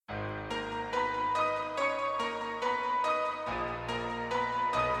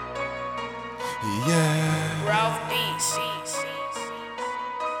Yeah. Ralph Beats.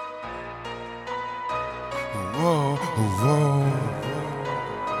 Whoa, whoa.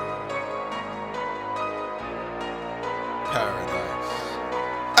 Paradise.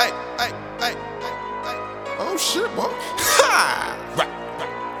 Hey, hey, hey, hey. Oh shit, boy. Ha!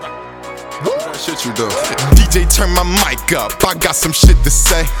 What shit you do? DJ, turn my mic up. I got some shit to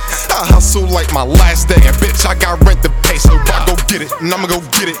say. I hustle like my last day, and bitch, I got rent to pay, so I go get it, and I'ma go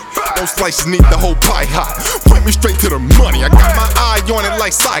get it. Those slices need the whole pie hot. Point me straight to the money. I got my eye on it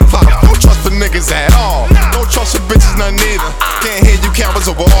like Cyclops. Don't trust the niggas at all. Don't trust your bitches none neither. Can't hear you cameras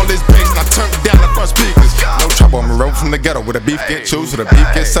over all this bass, and I turn down the front speakers. No trouble, I'm a road from the ghetto where the beef get choose, where the beef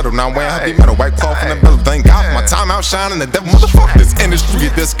get settled. Now I'm wearing heavy metal, white cloth in the belly. Thank God for my time out shining. The devil motherfucker, this industry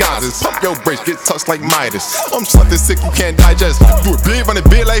of disguises. Pump your brakes, get touched like Midas. I'm something sick you can't digest. Do it big, run it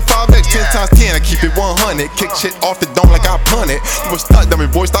big like 5X, 10 times 10. I keep it 100. Kick shit off the dome like I punt it. You a stunt, dummy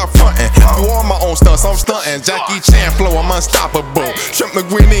boy, stop frontin'. Do all my own stunts, I'm stuntin'. Jackie Chan flow, I'm unstoppable. Shrimp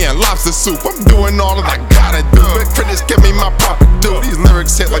linguine and lobster soup. I'm doing all that I gotta do. But critics give me my proper due. These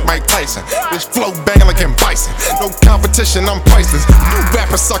lyrics hit like Mike Tyson. This flow banging like Ken Bison. No competition, I'm priceless. You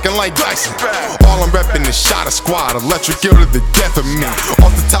rappers sucking like Dyson. All I'm reppin' is shot a squad. Electric to the death of me.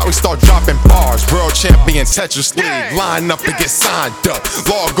 Off the top we start dropping bars. World champion Tetris League. Line up and get signed up.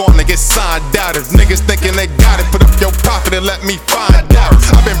 Log on and get signed out. If niggas thinking they got it, put up your profit and let me find out.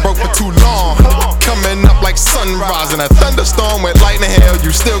 I've been broke for too long. Coming up like sunrise in a thunderstorm with lightning hail.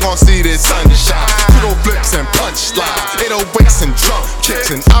 You still gon' see this sunshine. Kudo flips and punch slides. 808s and drum kicks.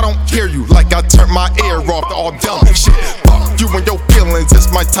 And I don't hear you like I turned my ear off to all dumb shit. Fuck you and your feelings.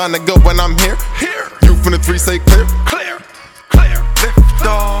 It's my time to go when I'm here. You from the three say clear. Clear. Lift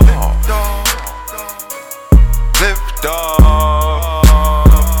off. Lift off.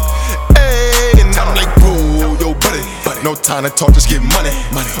 Hey, and I'm like, boo, yo, buddy. No time to talk, just get money.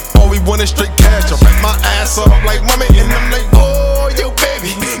 All we want is straight cash. I wrap my ass up like mommy, and I'm like, oh, yo,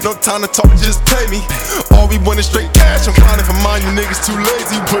 baby. No time to talk, just pay me. All we want is straight cash. I'm grinding for mine, you niggas too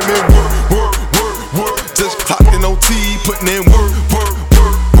lazy. Putting in work. Just clocked in OT, putting in work.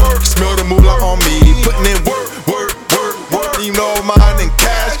 Smell the moolah on me, putting in work. Even though mine in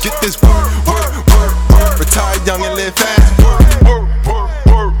cash, get this work. Retire young and live fast.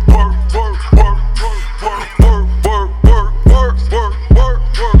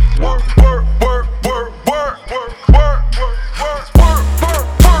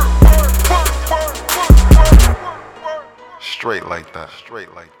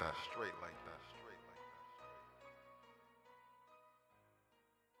 Straight like that.